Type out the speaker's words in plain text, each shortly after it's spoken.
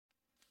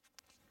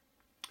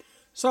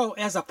So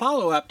as a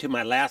follow-up to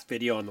my last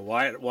video on the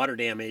water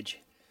damage,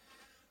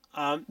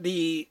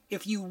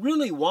 if you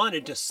really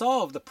wanted to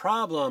solve the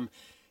problem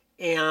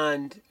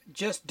and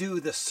just do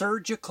the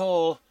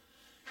surgical,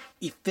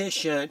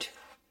 efficient,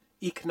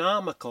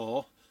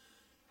 economical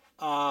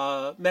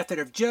method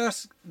of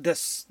just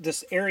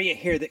this area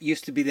here that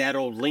used to be that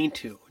old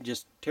lean-to,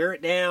 just tear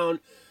it down,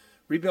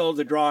 rebuild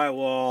the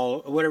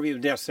drywall, whatever is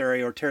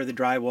necessary, or tear the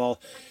drywall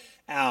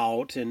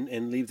out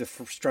and leave the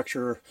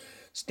structure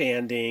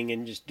standing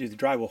and just do the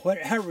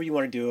drywall, however you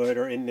want to do it,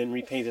 and then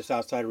repaint this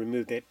outside and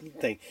remove that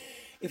thing.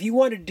 If you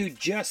want to do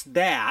just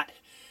that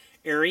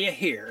area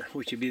here,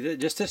 which would be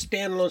just a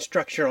standalone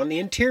structure on the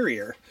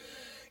interior,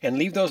 and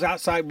leave those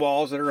outside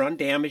walls that are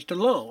undamaged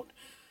alone,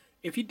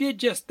 if you did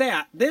just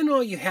that, then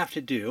all you have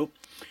to do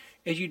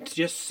is you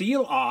just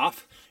seal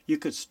off. You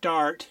could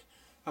start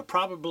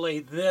probably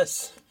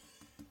this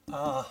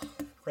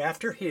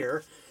rafter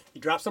here.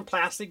 You drop some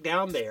plastic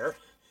down there,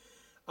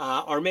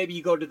 or maybe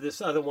you go to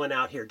this other one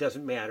out here. It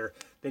doesn't matter.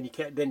 Then you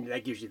can't. Then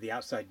that gives you the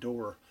outside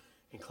door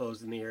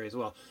enclosed in the area as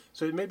well.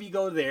 So maybe you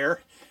go there,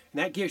 and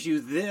that gives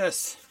you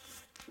this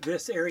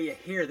area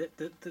here.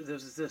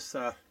 There's this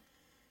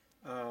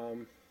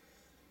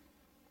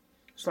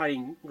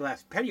sliding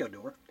glass patio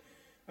door.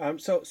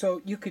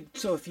 So you could.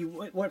 So if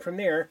you went from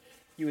there,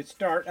 you would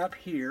start up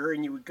here,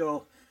 and you would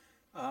go.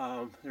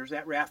 There's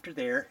that rafter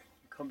there.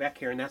 You come back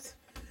here, and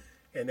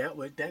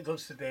that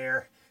goes to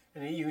there,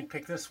 and then you can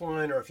pick this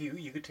one, or if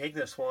you could take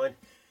this one,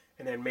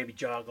 and then maybe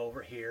jog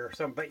over here or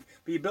something.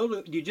 But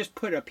you just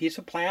put a piece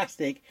of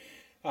plastic,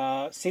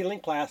 sealing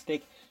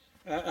plastic,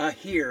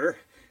 here,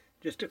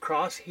 just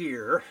across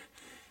here,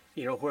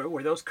 you know,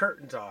 where those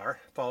curtains are.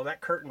 Follow that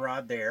curtain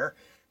rod there.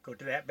 Go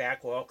to that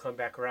back wall. Come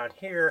back around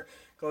here.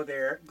 Go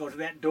there. Go to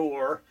that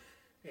door.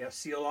 You know,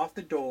 seal off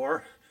the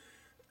door,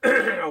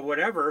 or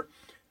whatever.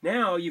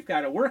 Now you've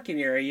got a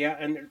working area,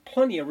 and there's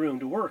plenty of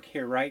room to work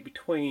here, right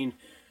between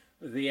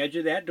the edge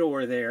of that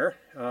door there,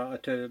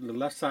 to the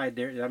left side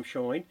there that I'm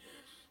showing,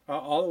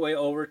 all the way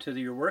over to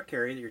your work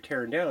area that you're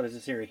tearing down, is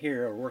this area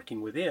here, or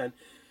working within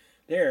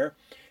there.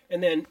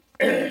 And then,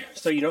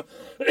 so you know,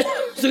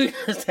 so you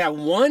just have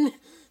one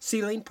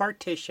ceiling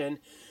partition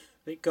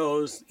that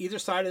goes either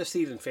side of the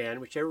ceiling fan,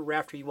 whichever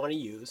rafter you want to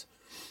use.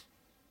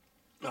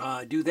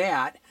 Do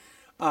that.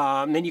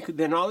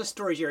 Then all the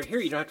storage area here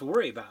you don't have to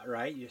worry about,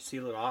 right? You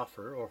seal it off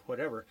or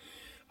whatever.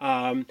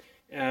 And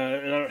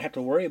I don't have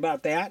to worry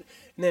about that.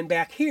 And then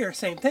back here,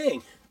 same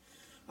thing.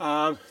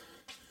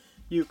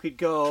 You could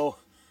go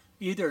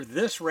either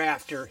this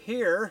rafter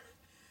here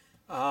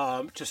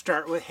to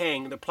start with,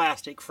 hang the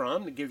plastic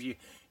from, to give you,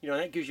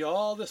 that gives you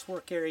all this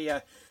work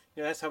area.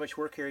 You know, that's how much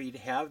work area you'd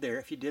have there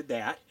if you did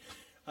that.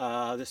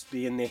 This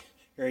being the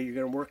area you're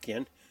going to work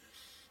in.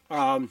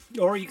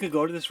 Or you could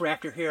go to this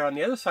rafter here on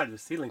the other side of the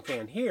ceiling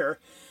fan here,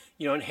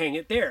 and hang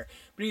it there.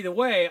 But either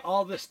way,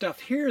 all this stuff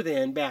here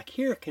then, back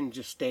here, can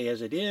just stay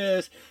as it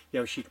is. You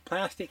have a sheet of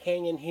plastic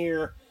hanging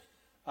here.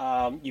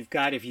 You've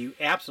got, if you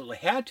absolutely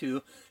had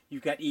to,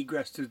 you've got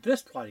egress through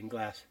this sliding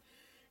glass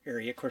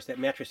area. Of course, that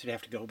mattress would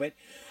have to go. But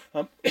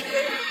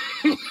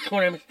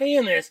when I'm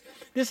saying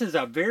this is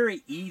a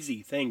very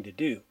easy thing to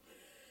do.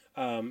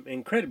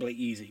 Incredibly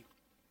easy.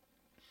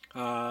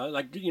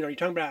 You're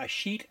talking about a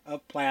sheet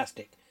of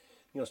plastic.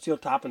 Steel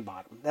top and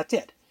bottom. That's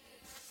it.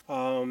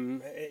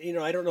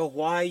 I don't know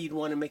why you'd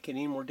want to make it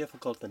any more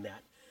difficult than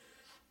that.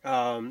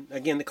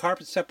 Again, the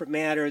carpet's a separate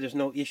matter. There's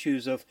no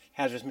issues of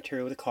hazardous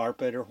material with the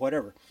carpet or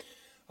whatever.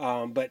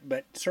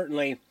 But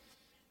certainly,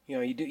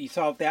 you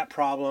solve that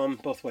problem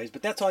both ways.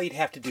 But that's all you'd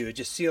have to do, is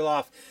just seal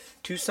off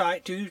two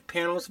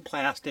panels of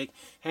plastic,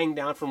 hang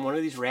down from one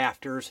of these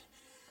rafters,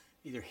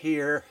 either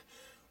here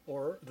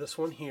or this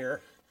one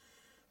here.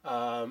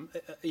 Hang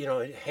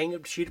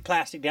a sheet of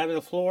plastic down to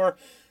the floor,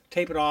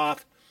 tape it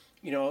off,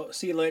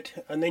 seal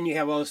it, and then you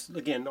have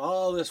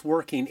all this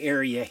working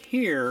area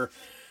here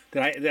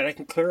that I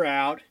can clear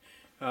out.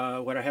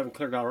 What I haven't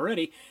cleared out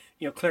already,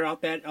 clear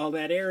out all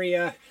that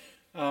area,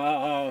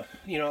 and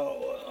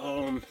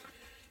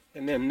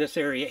then this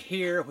area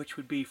here, which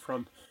would be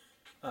from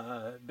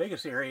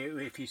biggest area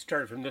if you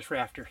started from this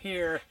rafter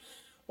here,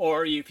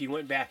 or if you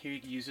went back here, you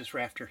could use this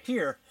rafter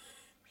here.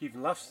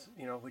 Even left,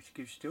 which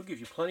still gives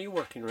you plenty of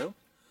working room.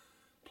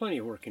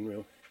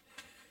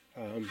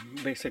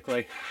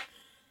 Basically,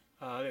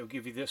 it will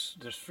give you this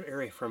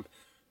area from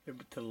to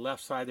the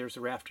left side. There's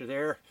the rafter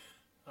there,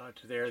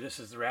 to there. This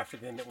is the rafter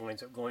then that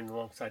winds up going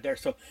alongside there.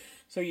 So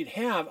you'd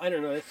have, I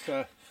don't know, it's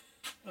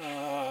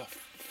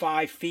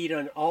 5 feet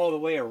on all the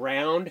way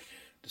around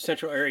the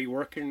central area you're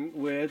working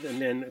with,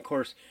 and then of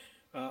course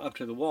up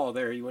to the wall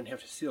there. You wouldn't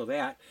have to seal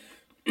that.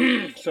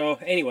 So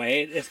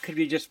anyway, this could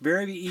be just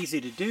very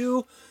easy to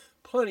do.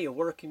 Plenty of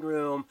working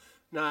room,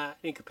 not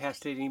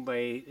incapacitate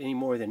anybody any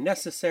more than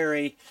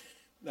necessary.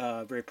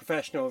 Very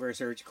professional, very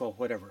surgical,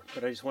 whatever.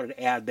 But I just wanted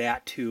to add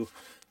that to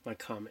my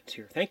comments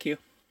here. Thank you.